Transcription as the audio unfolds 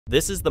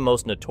This is the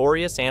most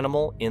notorious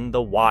animal in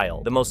the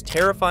wild. The most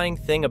terrifying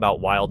thing about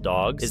wild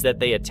dogs is that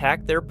they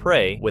attack their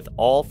prey with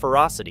all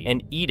ferocity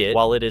and eat it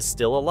while it is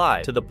still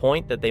alive, to the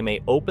point that they may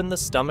open the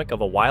stomach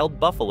of a wild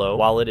buffalo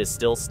while it is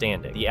still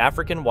standing. The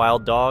African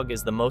wild dog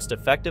is the most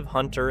effective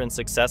hunter in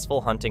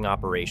successful hunting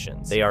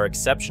operations. They are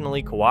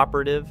exceptionally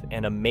cooperative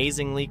and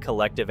amazingly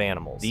collective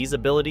animals. These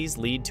abilities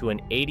lead to an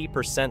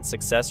 80%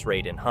 success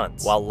rate in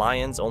hunts, while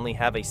lions only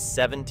have a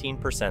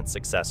 17%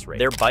 success rate.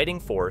 Their biting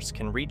force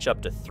can reach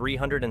up to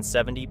 370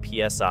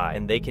 psi,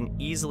 and they can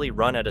easily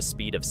run at a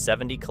speed of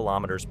 70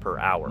 kilometers per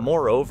hour.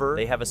 Moreover,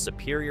 they have a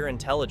superior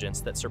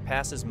intelligence that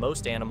surpasses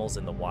most animals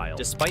in the wild.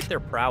 Despite their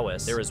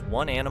prowess, there is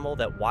one animal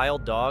that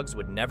wild dogs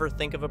would never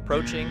think of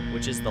approaching,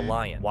 which is the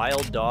lion.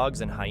 Wild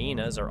dogs and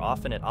hyenas are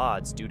often at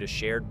odds due to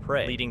shared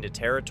prey, leading to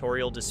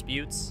territorial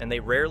disputes, and they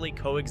rarely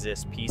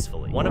coexist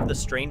peacefully. One of the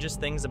strangest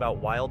things about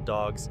wild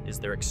dogs is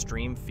their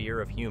extreme fear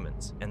of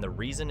humans, and the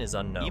reason is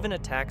unknown. Even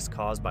attacks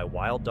caused by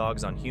wild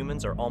dogs on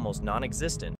humans are almost non-existent,